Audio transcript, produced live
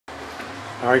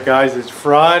Alright guys, it's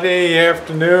Friday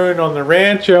afternoon on the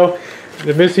Rancho.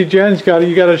 The Missy Jenn's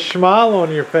you got a smile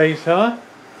on your face, huh?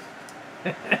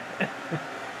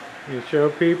 You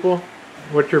show people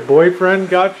what your boyfriend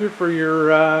got you for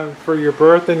your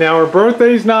birthday. Now her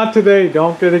birthday's not today,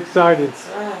 don't get excited.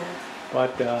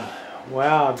 But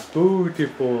wow,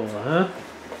 beautiful, huh?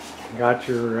 Got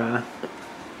your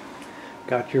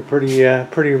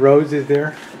pretty roses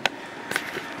there.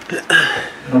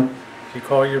 You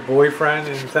call your boyfriend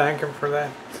and thank him for that?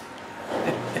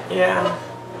 Yeah.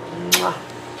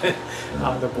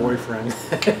 I'm the boyfriend.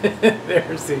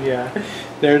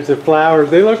 There's the flowers.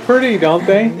 They look pretty, don't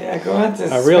they? Yeah, gorgeous.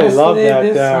 I really love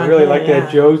that. I really like yeah.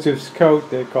 that Joseph's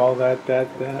coat. They call that.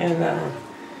 And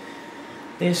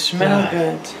they smell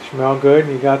good. Smell good.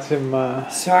 You got some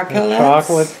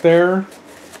chocolates there.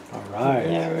 All right.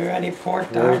 Yeah, we already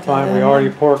porked Very out. fine. We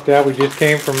already porked out. We just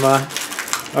came from a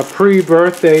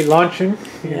pre-birthday luncheon.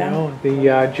 You know,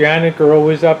 the Janet girl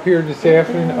was up here this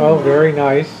afternoon. Oh, very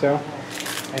nice. So,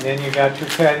 and then you got your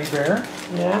teddy bear.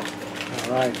 Yeah.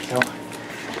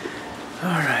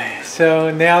 All right.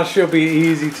 So now she'll be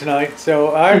easy tonight.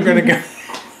 So I'm gonna go.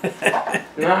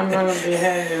 Now I'm gonna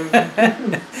behave.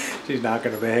 She's not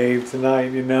gonna behave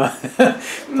tonight, you know.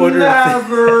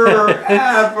 Never,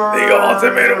 ever. The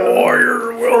ultimate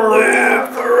warrior will live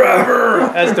forever,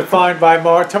 as defined by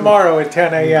tomorrow at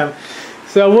 10 a.m.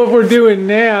 So what we're doing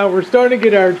now, we're starting to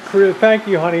get our. Thank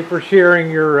you, honey, for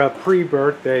sharing your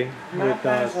pre-birthday with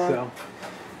us. So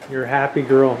you're a happy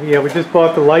girl. Yeah, we just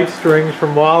bought the light strings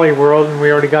from Wally World, and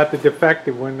we already got the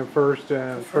defective one, the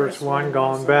first one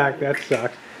gone back. That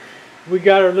sucks. We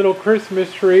got our little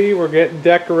Christmas tree. We're getting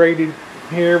decorated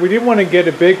here. We didn't want to get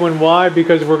a big one. Why?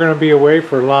 Because we're going to be away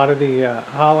for a lot of the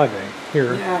holiday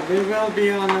here. Yeah, we will be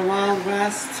on the Wild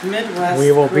West, Midwest.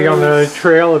 We will be on the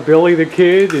trail of Billy the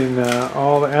Kid and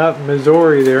all out in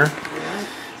Missouri there. Yeah.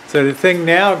 So the thing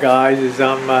now, guys, is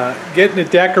I'm getting the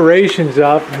decorations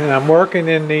up, and I'm working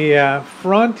in the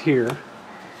front here.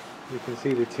 You can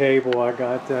see the table. I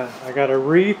got a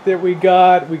wreath that we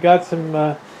got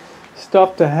some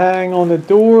stuff to hang on the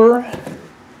doors.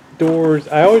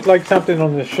 I always like something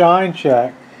on the shine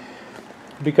shack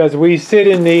because we sit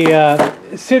in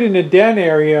the den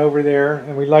area over there,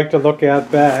 and we like to look out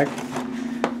back.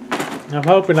 I'm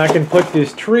hoping I can put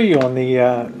this tree on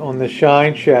the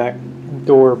shine shack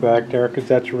door back there because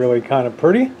that's really kind of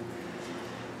pretty.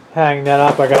 Hang that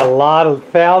up. I got a lot of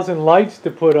 1,000 lights to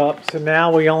put up, so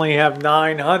now we only have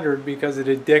 900 because of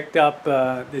the dicked up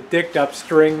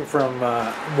string from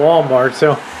Walmart.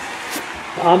 So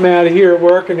I'm out of here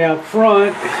working out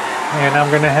front, and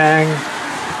I'm gonna hang.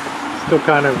 Still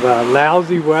kind of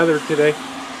lousy weather today,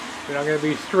 but I'm gonna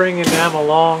be stringing them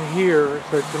along here.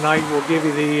 So tonight we'll give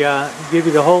you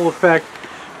the whole effect.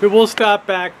 But we'll stop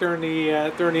back during the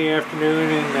afternoon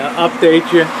and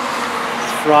update you.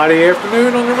 Friday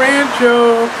afternoon on the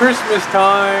Rancho, Christmas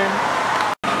time.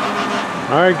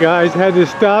 Alright guys, had to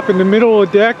stop in the middle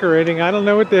of decorating. I don't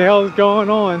know what the hell is going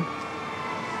on.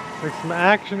 There's some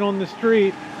action on the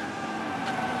street.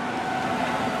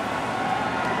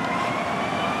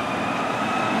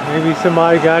 Maybe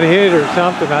somebody got hit or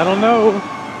something, I don't know.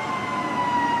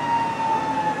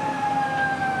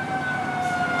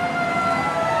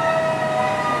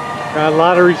 Got a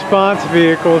lot of response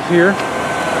vehicles here.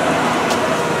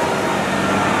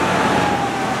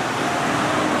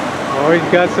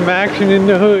 Always got some action in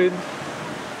the hood.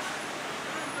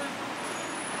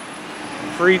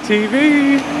 Free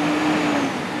TV.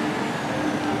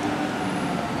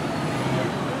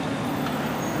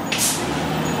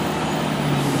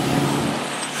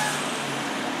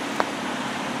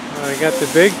 I got the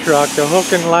big truck, the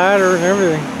hook and ladder and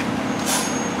everything.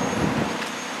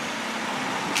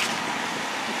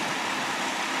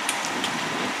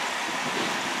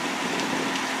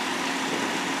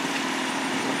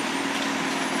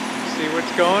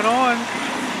 What's going on?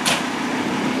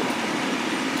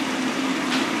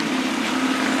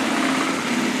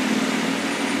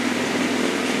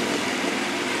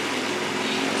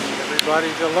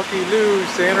 Everybody's a looky-loo,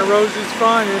 Santa Rosa's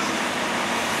finest.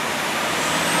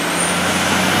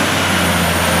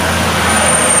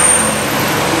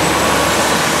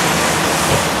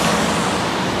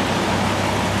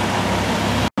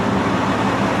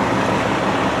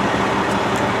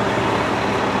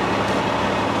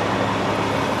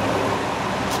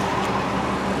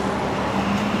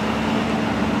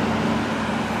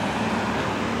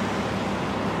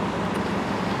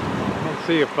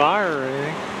 See a fire or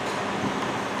anything.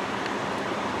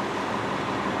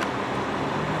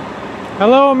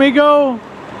 Hello, amigo.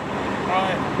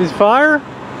 Hi. Is fire?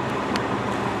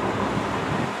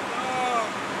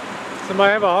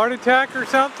 Somebody have a heart attack or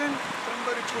something?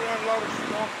 Somebody put on a lot of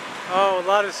smoke. Oh, a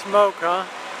lot of smoke, huh?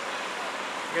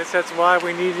 I guess that's why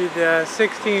we needed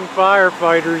 16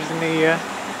 firefighters in the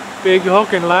big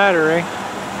hook and ladder, eh?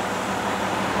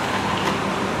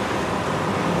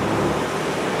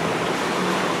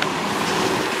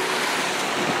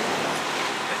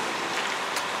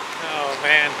 Oh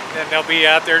man, then they'll be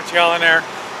out there telling our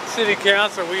city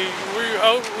council we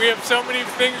have so many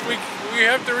things we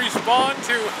have to respond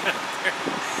to.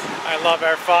 I love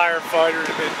our firefighters,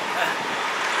 but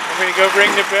I'm gonna go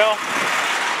ring the bell.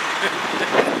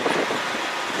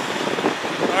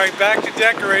 All right, back to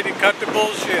decorate and cut the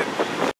bullshit.